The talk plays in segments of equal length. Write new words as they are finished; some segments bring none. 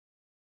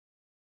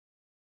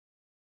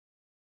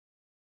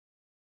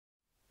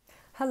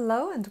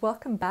Hello and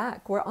welcome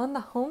back. We're on the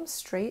home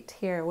straight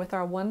here with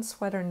our one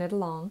sweater knit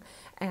along,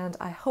 and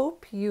I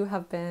hope you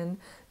have been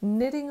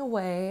knitting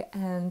away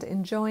and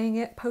enjoying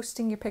it,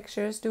 posting your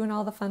pictures, doing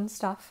all the fun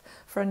stuff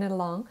for a knit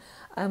along.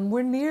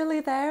 We're nearly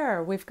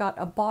there. We've got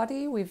a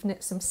body, we've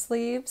knit some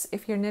sleeves.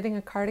 If you're knitting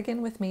a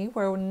cardigan with me,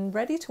 we're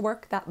ready to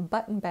work that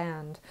button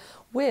band,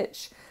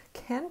 which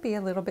can be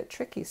a little bit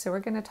tricky, so we're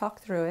going to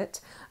talk through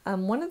it.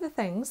 One of the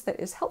things that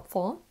is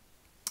helpful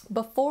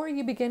before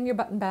you begin your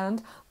button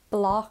band,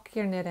 block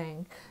your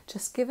knitting.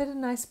 Just give it a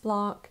nice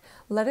block,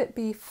 let it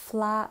be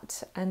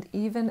flat and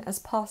even as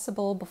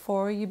possible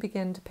before you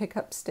begin to pick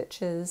up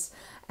stitches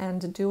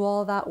and do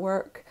all that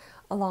work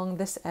along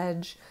this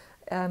edge.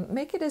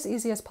 Make it as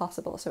easy as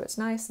possible so it's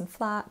nice and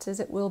flat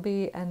as it will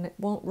be and it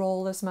won't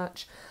roll as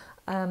much.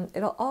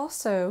 It'll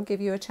also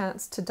give you a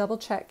chance to double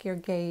check your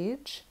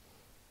gauge.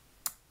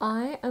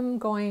 I am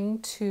going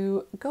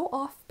to go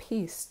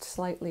off-piste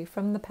slightly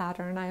from the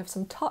pattern. I have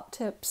some top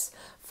tips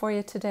for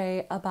you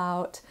today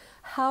about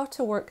how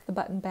to work the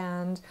button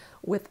band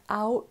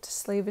without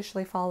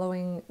slavishly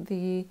following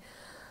the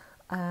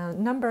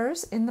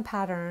numbers in the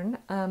pattern.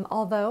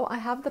 Although I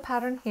have the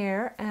pattern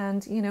here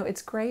and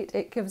it's great,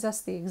 it gives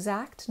us the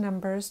exact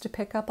numbers to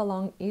pick up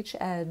along each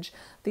edge.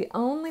 The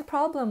only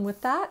problem with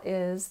that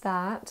is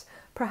that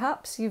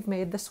perhaps you've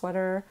made the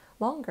sweater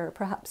longer,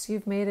 perhaps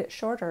you've made it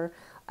shorter.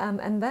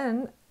 And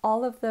then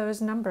all of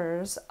those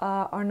numbers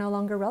are no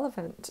longer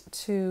relevant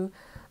to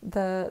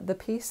the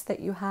piece that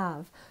you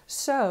have.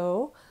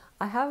 So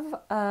I have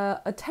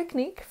a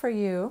technique for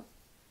you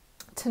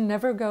to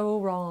never go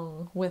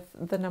wrong with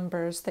the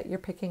numbers that you're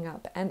picking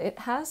up, and it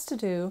has to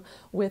do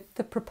with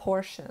the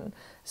proportion.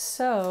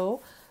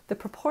 So the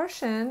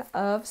proportion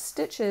of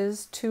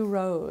stitches to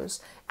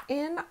rows.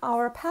 In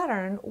our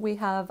pattern, we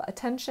have a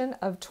tension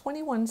of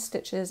 21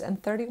 stitches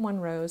and 31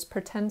 rows per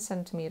 10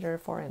 centimeter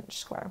 4-inch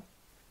square.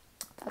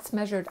 That's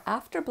measured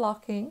after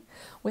blocking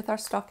with our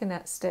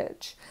stockinette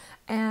stitch,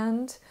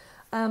 and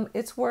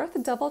it's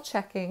worth double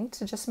checking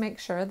to just make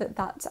sure that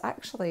that's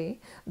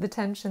actually the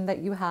tension that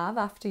you have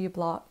after you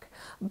block.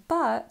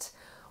 But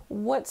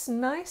what's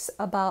nice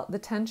about the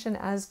tension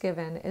as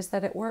given is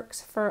that it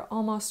works for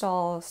almost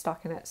all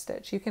stockinette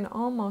stitch. You can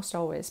almost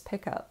always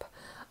pick up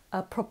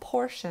a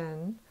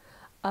proportion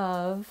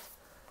of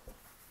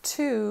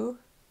 2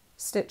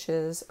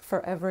 stitches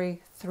for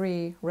every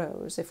 3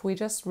 rows. If we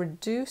just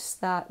reduce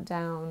that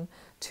down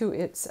to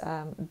its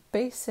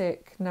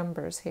basic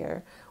numbers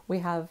here, we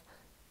have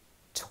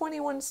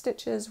 21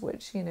 stitches,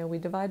 which we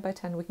divide by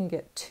 10, we can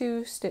get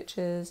 2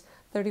 stitches,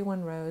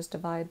 31 rows,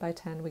 divide by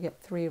 10, we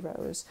get 3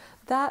 rows.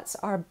 That's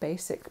our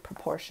basic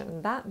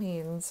proportion. That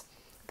means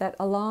that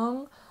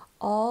along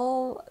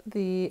all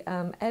the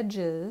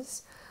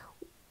edges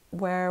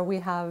where we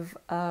have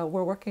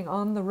we're working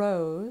on the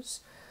rows,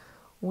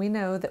 we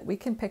know that we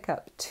can pick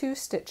up 2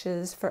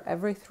 stitches for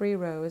every 3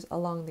 rows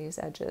along these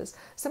edges.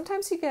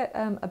 Sometimes you get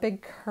a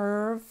big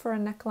curve for a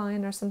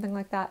neckline or something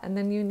like that, and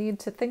then you need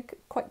to think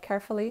quite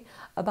carefully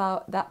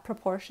about that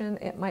proportion.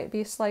 It might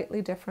be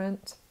slightly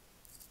different.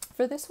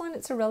 For this one,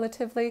 it's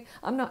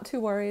I'm not too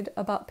worried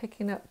about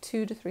picking up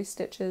 2 to 3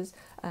 stitches,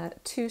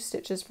 2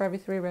 stitches for every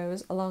 3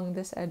 rows along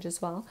this edge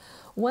as well.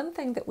 One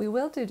thing that we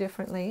will do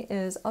differently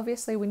is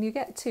obviously when you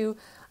get to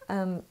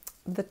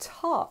the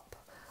top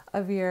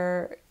of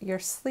your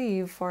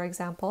sleeve, for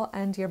example,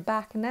 and your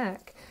back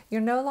neck, you're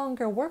no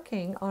longer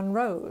working on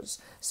rows.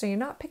 So you're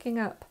not picking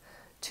up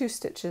 2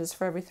 stitches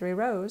for every 3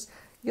 rows.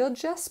 You'll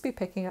just be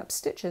picking up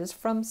stitches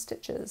from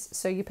stitches.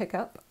 So you pick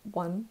up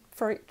 1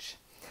 for each.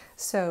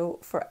 So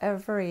for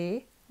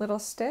every little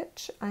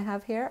stitch I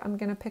have here, I'm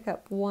going to pick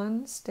up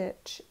 1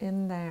 stitch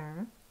in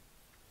there.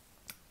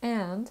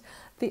 And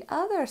the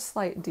other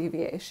slight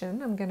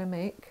deviation I'm going to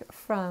make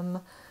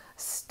from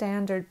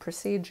standard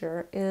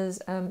procedure is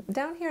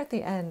down here at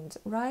the end,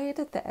 right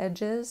at the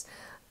edges.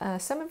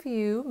 Some of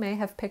you may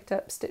have picked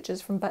up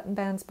stitches from button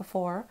bands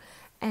before,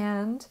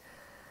 and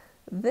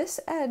this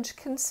edge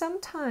can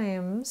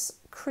sometimes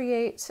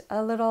create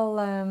a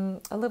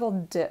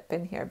little dip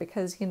in here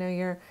because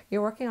you're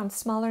working on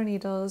smaller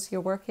needles,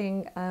 you're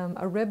working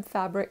a rib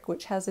fabric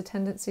which has a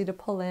tendency to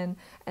pull in,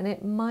 and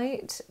it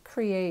might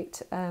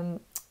create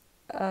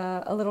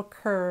a little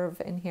curve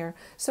in here.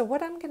 So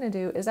what I'm going to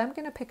do is I'm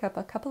going to pick up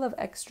a couple of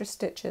extra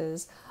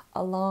stitches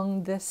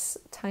along this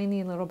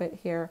tiny little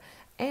bit here,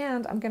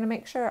 and I'm going to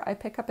make sure I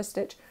pick up a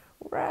stitch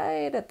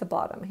right at the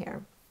bottom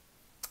here.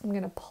 I'm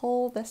going to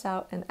pull this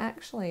out, and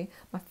actually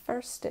my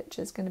first stitch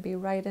is going to be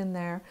right in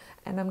there,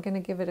 and I'm going to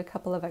give it a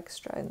couple of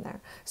extra in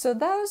there. So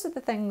those are the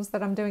things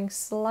that I'm doing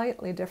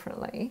slightly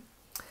differently.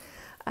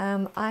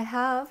 I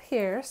have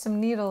here some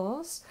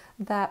needles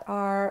that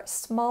are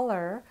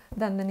smaller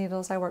than the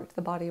needles I worked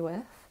the body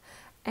with,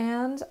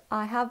 and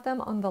I have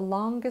them on the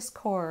longest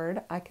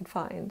cord I could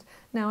find.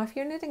 Now if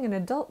you're knitting an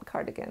adult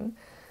cardigan,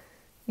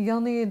 you'll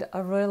need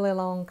a really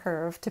long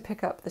curve to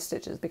pick up the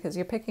stitches because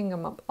you're picking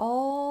them up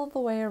all the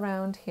way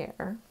around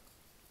here,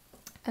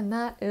 and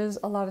that is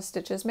a lot of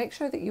stitches. Make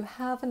sure that you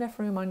have enough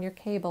room on your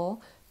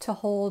cable to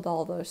hold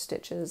all those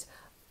stitches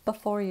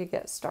before you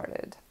get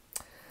started.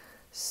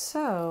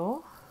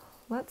 So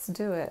let's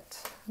do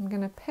it. I'm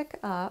going to pick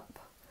up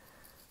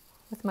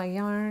with my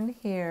yarn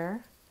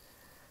here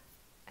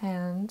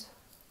and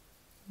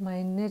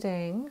my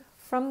knitting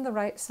from the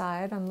right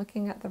side. I'm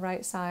looking at the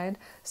right side.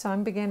 So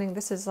I'm beginning,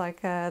 this is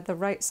like the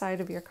right side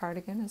of your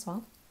cardigan as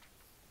well.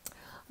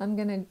 I'm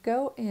going to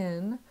go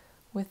in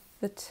with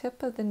the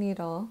tip of the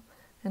needle,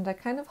 and I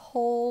kind of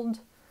hold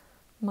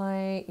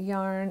my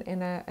yarn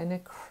in a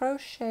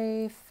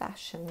crochet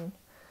fashion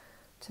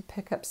to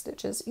pick up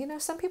stitches. You know,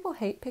 some people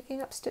hate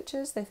picking up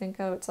stitches. They think,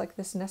 oh, it's like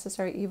this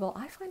necessary evil.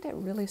 I find it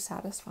really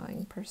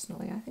satisfying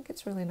personally. I think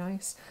it's really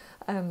nice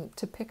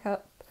to pick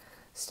up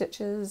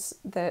stitches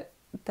that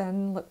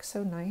then look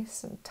so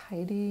nice and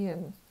tidy,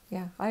 and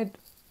yeah, I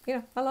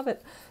love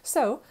it.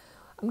 So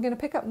I'm going to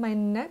pick up my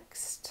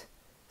next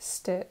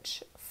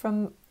stitch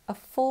from a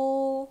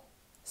full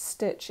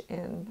stitch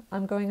in.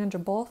 I'm going under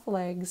both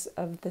legs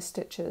of the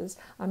stitches.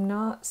 I'm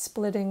not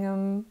splitting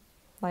them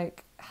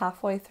like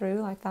halfway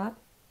through like that.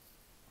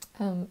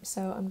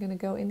 So I'm going to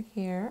go in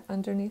here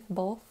underneath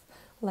both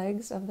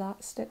legs of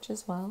that stitch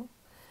as well,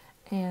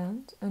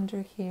 and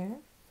under here.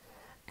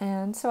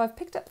 And so I've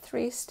picked up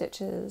 3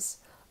 stitches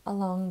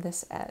along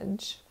this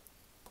edge.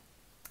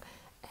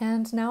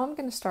 And now I'm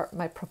going to start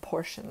my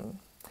proportion,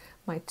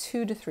 my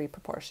 2 to 3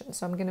 proportion.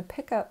 So I'm going to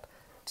pick up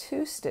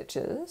 2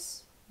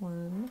 stitches,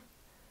 1,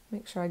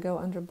 make sure I go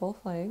under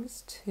both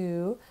legs,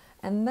 2,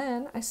 and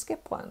then I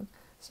skip 1.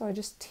 So I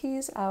just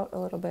tease out a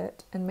little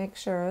bit and make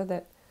sure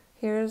that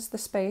here's the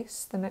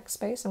space, the next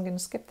space. I'm going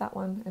to skip that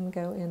one and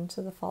go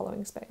into the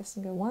following space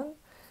and go 1,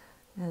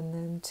 and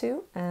then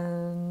 2,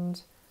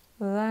 and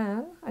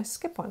then I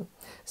skip 1.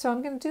 So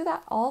I'm going to do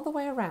that all the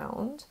way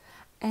around,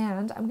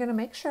 and I'm going to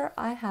make sure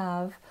I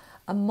have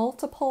a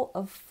multiple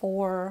of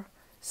 4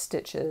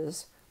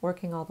 stitches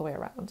working all the way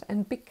around.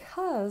 And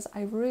because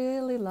I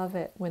really love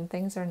it when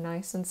things are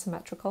nice and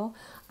symmetrical,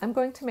 I'm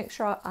going to make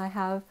sure I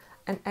have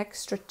an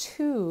extra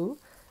 2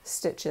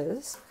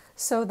 stitches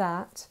so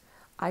that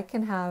I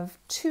can have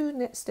 2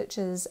 knit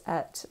stitches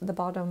at the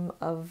bottom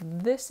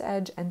of this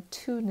edge and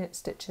 2 knit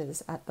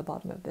stitches at the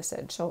bottom of this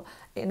edge. So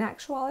in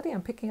actuality,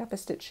 I'm picking up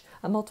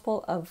a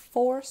multiple of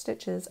 4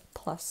 stitches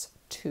plus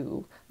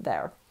 2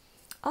 there.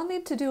 I'll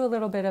need to do a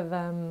little bit of,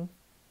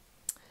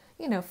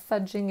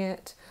 fudging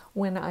it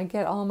when I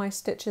get all my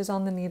stitches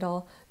on the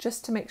needle,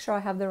 just to make sure I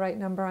have the right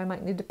number. I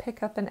might need to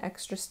pick up an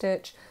extra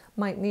stitch,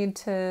 might need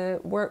to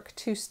work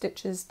 2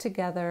 stitches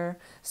together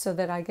so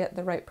that I get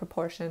the right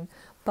proportion.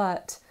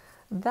 But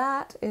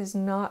that is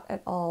not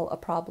at all a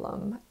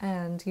problem,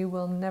 and you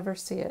will never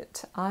see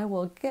it. I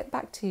will get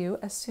back to you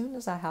as soon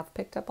as I have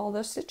picked up all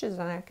those stitches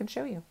and I can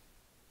show you.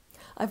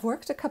 I've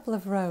worked a couple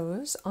of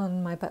rows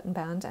on my button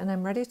band, and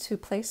I'm ready to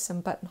place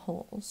some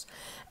buttonholes.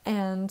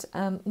 And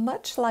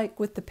much like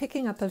with the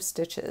picking up of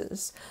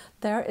stitches,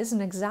 there is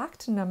an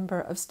exact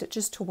number of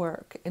stitches to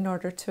work in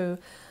order to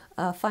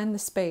find the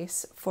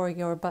space for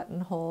your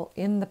buttonhole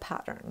in the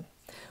pattern,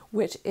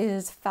 which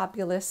is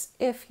fabulous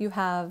if you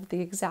have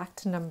the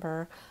exact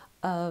number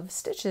of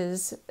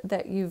stitches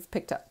that you've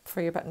picked up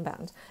for your button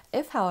band.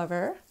 If,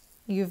 however,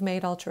 you've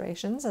made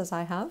alterations, as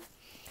I have,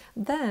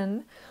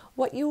 then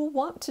what you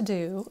want to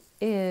do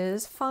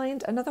is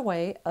find another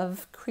way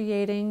of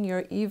creating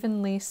your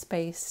evenly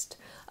spaced,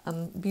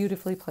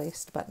 beautifully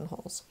placed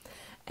buttonholes.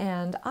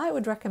 And I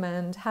would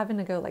recommend having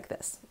a go like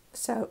this.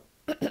 So,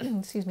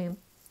 excuse me.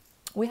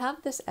 We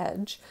have this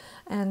edge,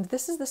 and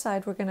this is the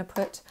side we're going to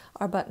put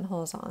our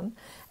buttonholes on.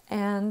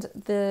 And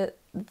the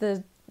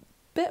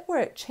bit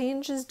where it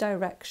changes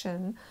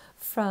direction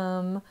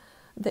from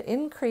the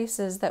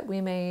increases that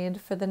we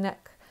made for the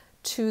neck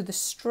to the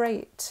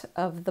straight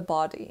of the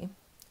body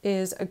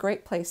is a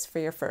great place for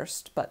your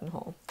first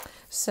buttonhole.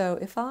 So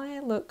if I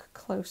look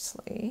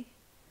closely,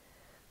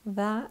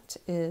 that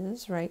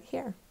is right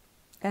here.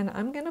 And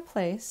I'm going to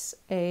place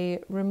a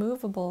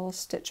removable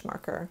stitch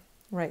marker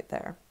right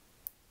there.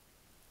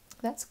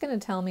 That's going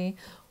to tell me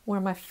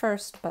where my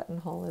first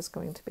buttonhole is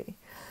going to be.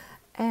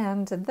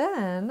 And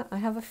then I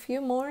have a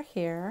few more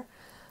here,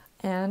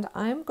 and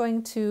I'm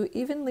going to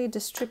evenly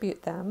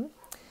distribute them.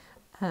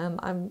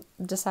 I'm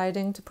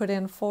deciding to put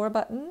in 4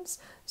 buttons,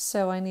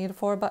 so I need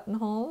 4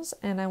 buttonholes,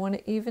 and I want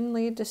to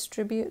evenly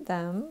distribute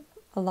them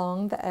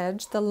along the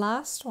edge. The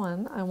last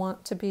one I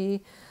want to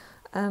be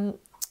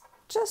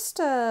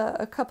just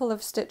a couple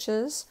of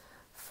stitches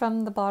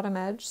from the bottom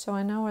edge, so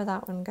I know where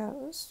that one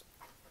goes.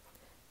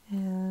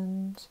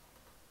 And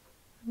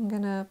I'm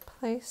going to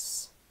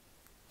place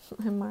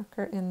my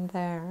marker in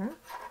there.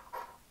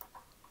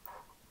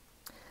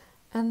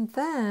 And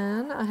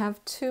then I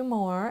have 2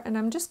 more, and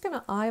I'm just going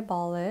to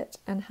eyeball it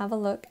and have a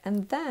look,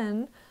 and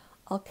then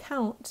I'll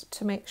count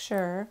to make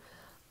sure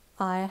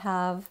I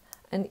have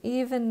an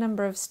even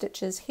number of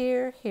stitches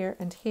here, here,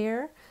 and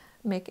here,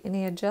 make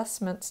any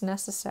adjustments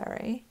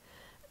necessary,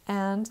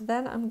 and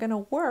then I'm going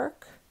to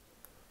work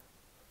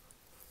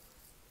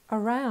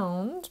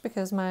around,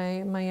 because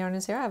my yarn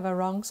is here, I have a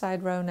wrong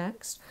side row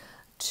next,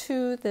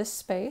 to this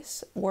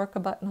space, work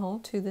a buttonhole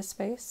to this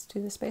space,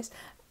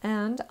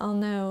 and I'll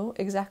know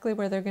exactly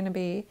where they're going to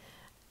be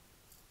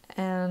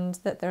and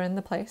that they're in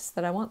the place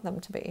that I want them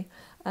to be.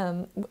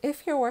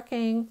 If you're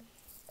working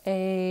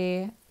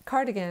a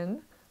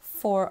cardigan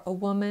for a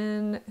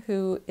woman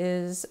who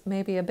is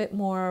maybe a bit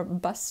more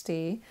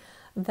busty,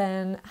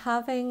 then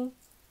having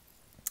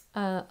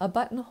a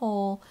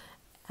buttonhole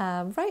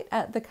right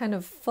at the kind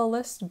of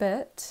fullest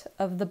bit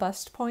of the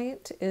bust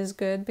point is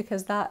good,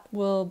 because that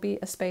will be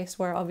a space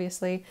where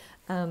obviously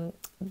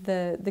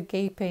the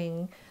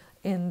gaping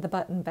in the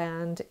button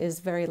band is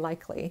very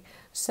likely.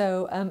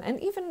 So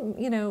and even,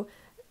 you know,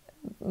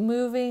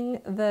 moving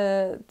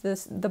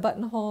the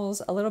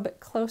buttonholes a little bit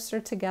closer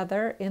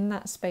together in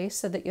that space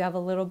so that you have a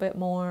little bit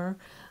more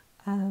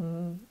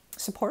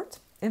support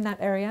in that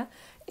area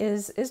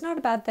is not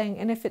a bad thing.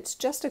 And if it's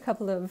just a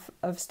couple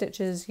of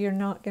stitches, you're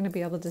not going to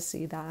be able to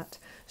see that.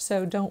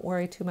 So don't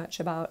worry too much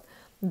about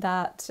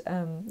that,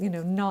 you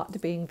know,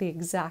 not being the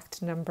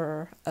exact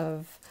number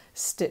of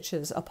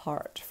stitches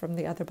apart from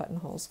the other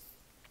buttonholes.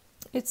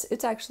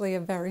 It's actually a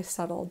very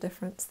subtle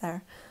difference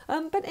there.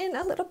 But in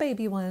a little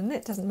baby one,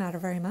 it doesn't matter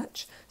very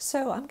much.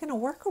 So I'm going to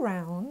work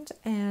around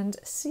and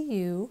see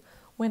you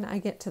when I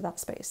get to that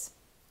space.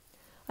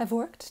 I've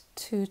worked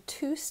to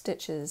 2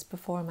 stitches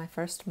before my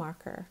first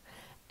marker,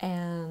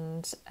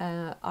 and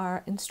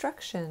our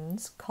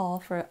instructions call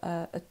for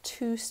a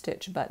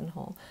 2-stitch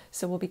buttonhole.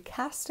 So we'll be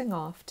casting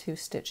off 2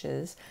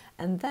 stitches,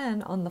 and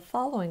then on the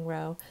following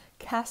row,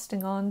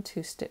 casting on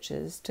 2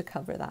 stitches to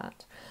cover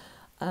that.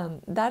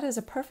 That is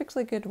a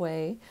perfectly good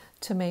way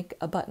to make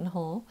a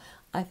buttonhole.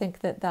 I think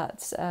that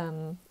that's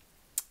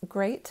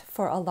great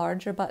for a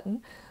larger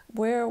button.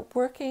 We're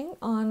working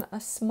on a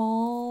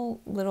small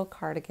little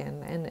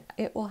cardigan, and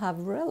it will have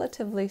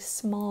relatively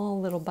small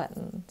little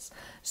buttons.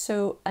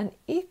 So an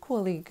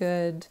equally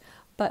good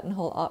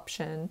buttonhole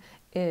option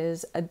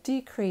is a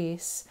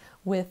decrease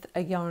with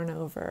a yarn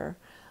over.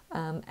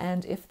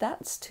 And if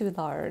that's too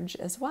large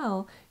as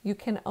well, you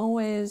can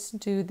always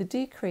do the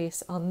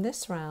decrease on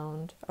this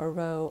round or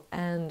row,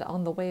 and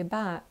on the way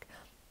back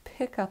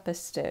pick up a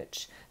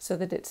stitch so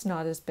that it's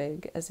not as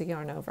big as a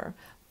yarn over.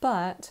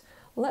 But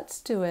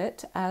let's do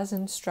it as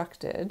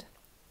instructed.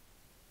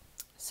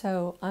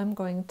 So I'm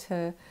going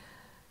to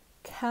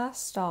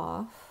cast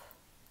off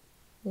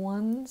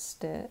 1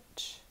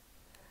 stitch,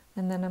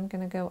 and then I'm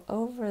going to go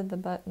over the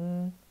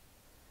button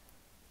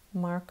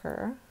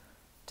marker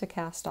to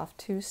cast off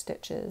 2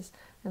 stitches,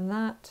 and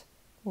that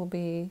will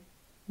be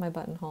my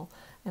buttonhole.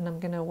 And I'm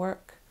going to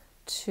work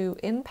to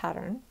in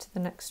pattern to the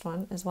next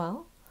one as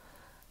well,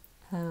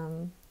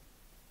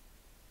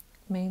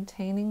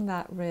 maintaining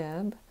that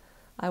rib.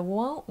 I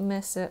won't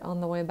miss it on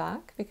the way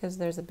back because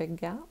there's a big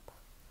gap.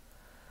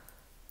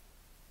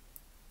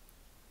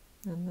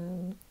 And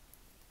then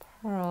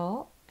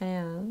purl,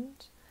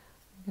 and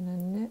I'm going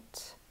to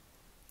knit,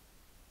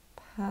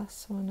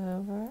 pass one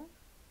over,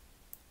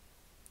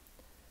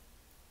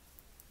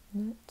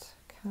 knit,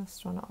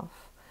 cast one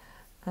off.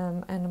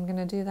 And I'm going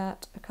to do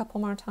that a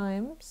couple more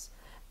times,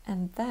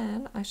 and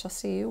then I shall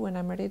see you when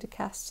I'm ready to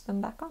cast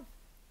them back on.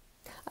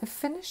 I've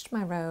finished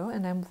my row,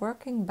 and I'm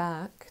working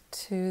back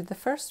to the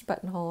first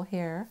buttonhole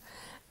here,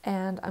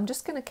 and I'm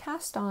just going to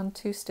cast on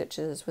 2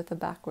 stitches with a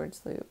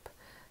backwards loop.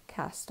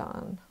 Cast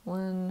on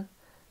 1,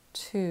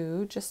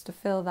 2, just to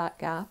fill that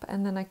gap,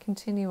 and then I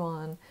continue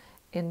on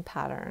in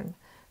pattern,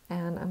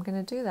 and I'm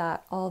going to do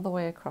that all the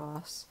way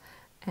across,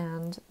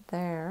 and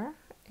there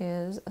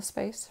is a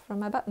space for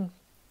my button.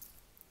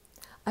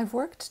 I've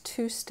worked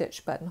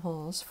 2-stitch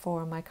buttonholes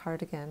for my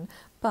cardigan,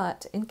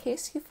 but in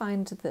case you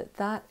find that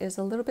that is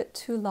a little bit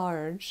too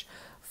large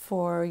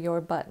for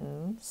your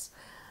buttons,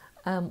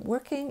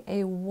 working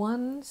a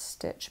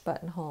 1-stitch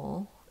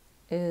buttonhole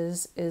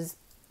is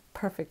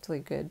perfectly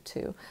good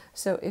too.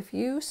 So if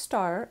you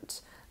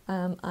start,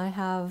 I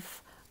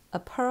have a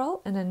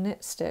purl and a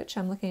knit stitch.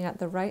 I'm looking at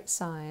the right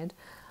side.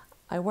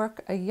 I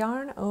work a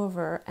yarn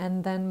over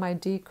and then my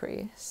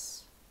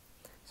decrease.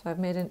 So I've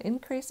made an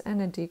increase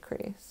and a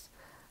decrease.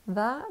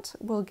 That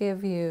will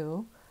give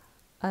you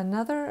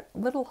another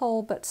little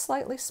hole, but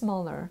slightly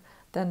smaller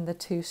than the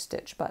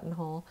 2-stitch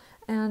buttonhole,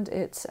 and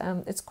it's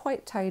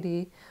quite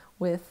tidy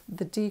with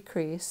the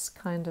decrease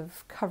kind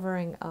of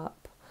covering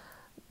up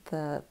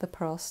the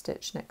purl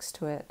stitch next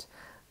to it,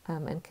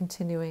 and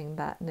continuing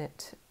that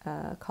knit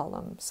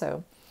column.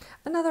 So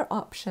another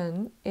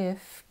option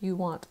if you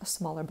want a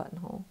smaller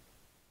buttonhole.